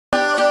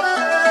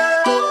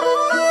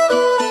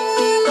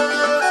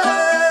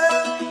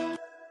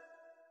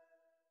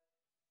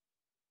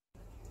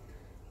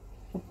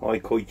Hi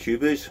Koi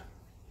Tubers.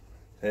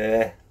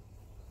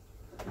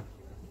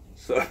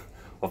 So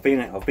I've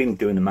been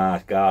doing the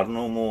Mars garden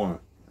all morning,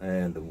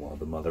 and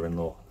the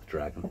mother-in-law, the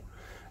dragon.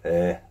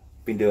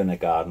 Been doing the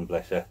garden,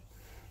 bless her.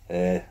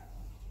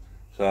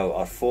 So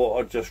I thought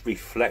I'd just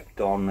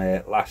reflect on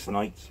last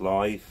night's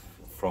live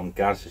from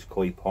Gaz's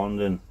Koi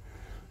Pond and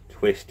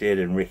Twisted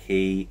and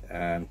Ricky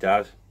and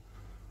Daz.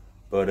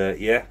 But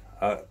yeah,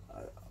 I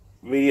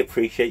really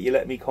appreciate you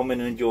letting me come in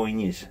and join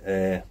you.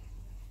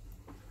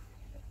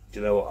 You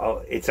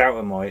know, it's out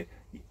of my...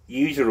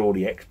 Yous are all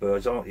the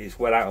experts. It's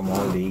well out of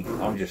my league.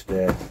 I'm just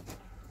a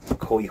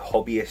koi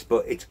hobbyist,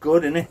 but it's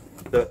good, isn't it,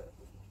 that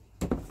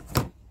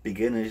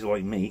beginners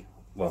like me,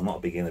 well, not a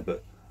beginner,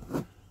 but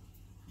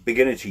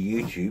beginner to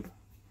YouTube,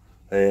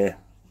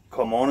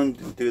 come on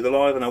and do the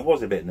live. And I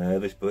was a bit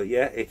nervous, but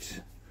yeah,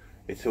 it's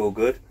all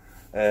good.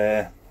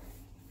 And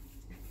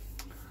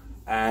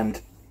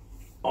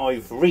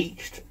I've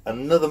reached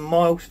another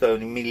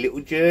milestone in my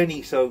little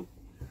journey. So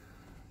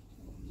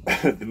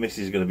the missus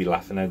is going to be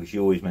laughing now, because I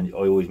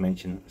always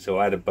mention. So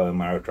I had a bone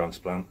marrow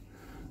transplant,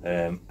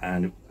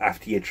 and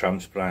after your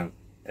transplant,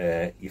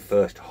 your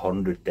first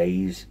 100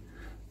 days,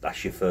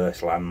 that's your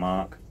first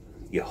landmark,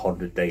 your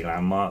 100-day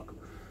landmark.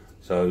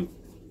 So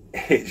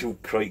it's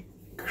quite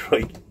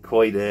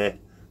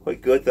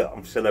good that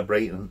I'm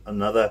celebrating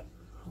another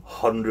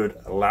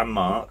 100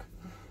 landmark.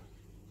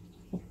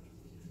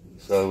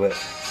 So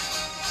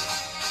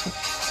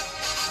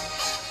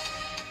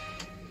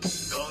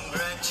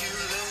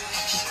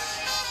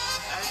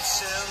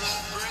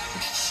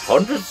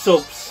 100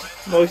 subs,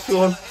 nice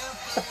one.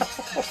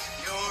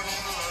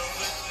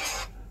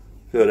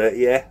 Good,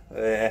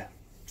 yeah.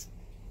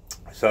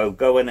 So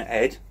going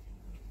ahead,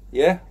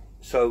 yeah.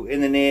 So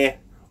in the near,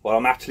 well,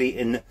 I'm actually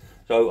in.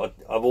 So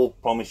I've all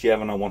promised you,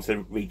 and I want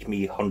to reach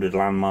me 100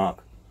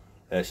 landmark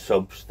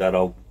subs, that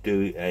I'll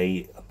do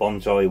a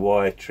bonsai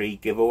wire tree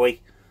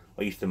giveaway.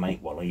 I used to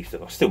make, well, I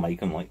still make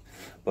them, like,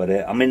 but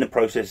I'm in the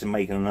process of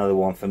making another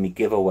one for me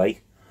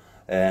giveaway.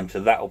 So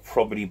that'll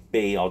probably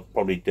be, I'll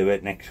probably do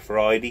it next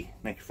Friday.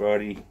 Next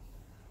Friday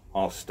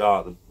I'll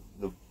start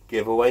the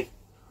giveaway.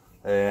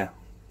 I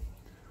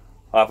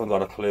haven't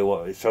got a clue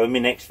what. So in my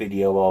next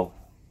video I'll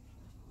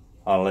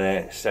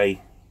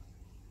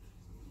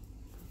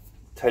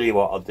tell you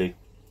what I'll do.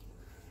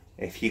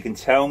 If you can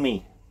tell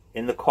me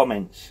in the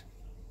comments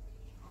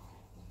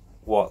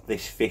what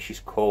this fish is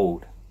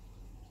called,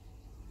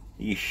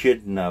 you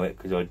should know it,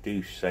 because I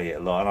do say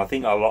it a lot, and I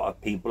think a lot of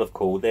people have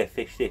called their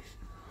fish this.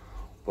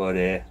 But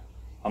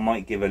I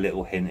might give a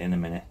little hint in a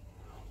minute.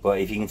 But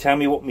if you can tell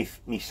me what me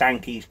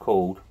Sankey's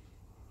called,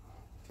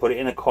 put it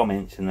in the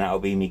comments, and that'll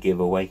be me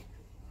giveaway.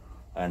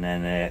 And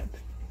then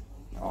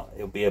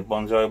it'll be a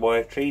bonsai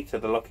wire tree to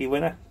the lucky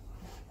winner.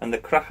 And the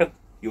Kraken,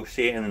 you'll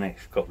see it in the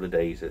next couple of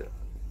days, you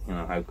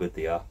know how good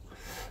they are.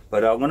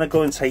 But I'm going to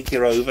go and take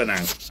you over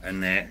now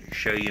and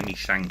show you me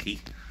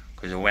Sankey,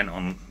 because I went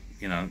on,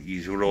 you know,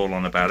 you were all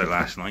on about it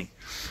last night.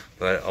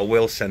 But I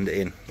will send it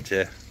in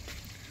to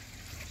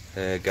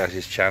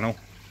Gaz's channel.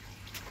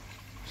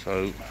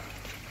 So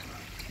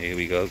here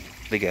we go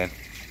again,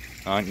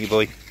 aren't you,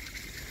 boy?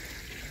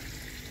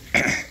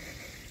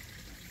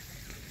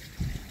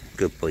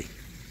 Good boy.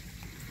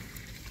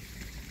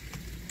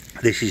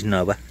 This is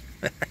Noah.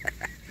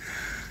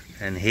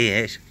 And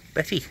here's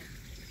Betty,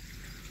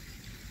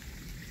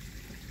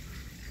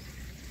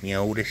 my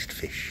oldest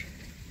fish,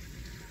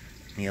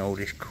 my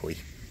oldest koi.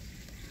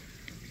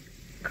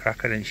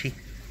 Cracker, isn't she?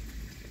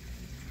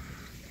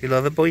 You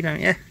love a boy,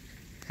 don't you?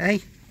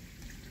 Hey?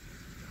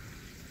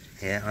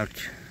 Yeah,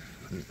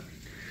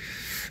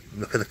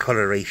 look at the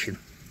coloration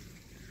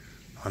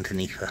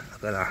underneath her.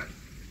 Look at that.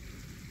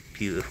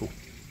 Beautiful.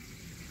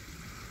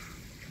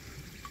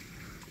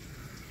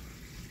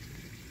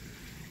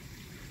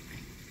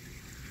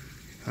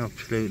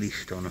 Absolutely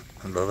stunning.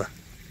 I love her.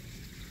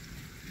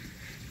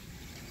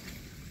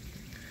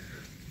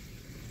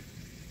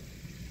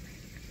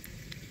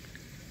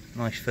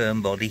 Nice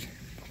firm body.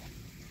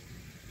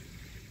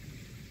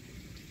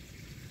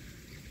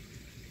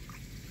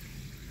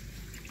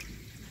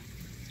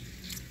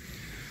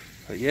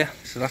 But yeah,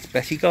 so that's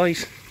Betty,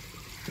 guys.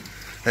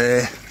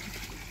 You're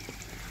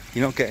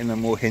not getting no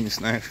more hints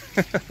now.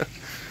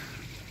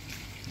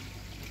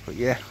 But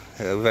yeah,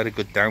 we've had a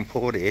good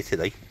downpour here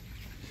today.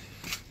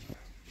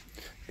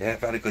 Yeah,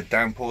 I've had a good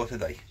downpour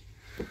today.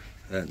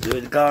 Do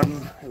the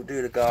garden, it'll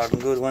do the garden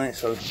good, won't it?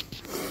 So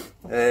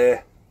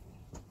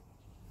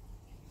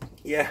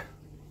yeah,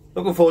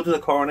 looking forward to the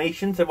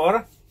coronation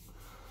tomorrow.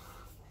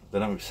 They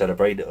don't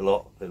celebrate it a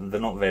lot. They're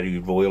not very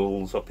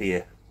royals up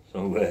here.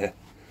 So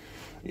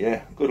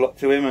yeah, good luck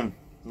to him. And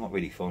I'm not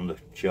really fond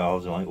of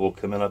Charles or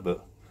Camilla,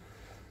 but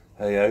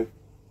hey ho,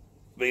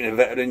 being a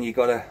veteran, you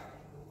gotta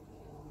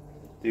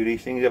do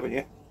these things, haven't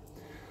you?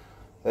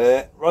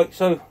 Right,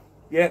 so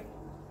yeah,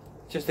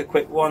 just a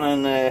quick one,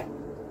 and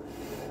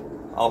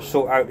I'll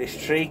sort out this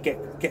tree,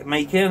 get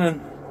making, and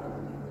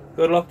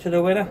good luck to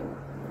the winner.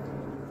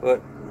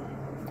 But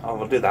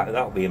I'll do that.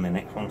 That'll be in the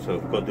next one. So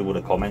I've got to do all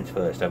the comments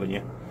first, haven't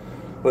you?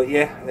 But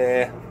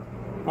yeah,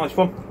 nice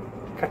one.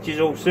 Catch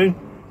you all soon.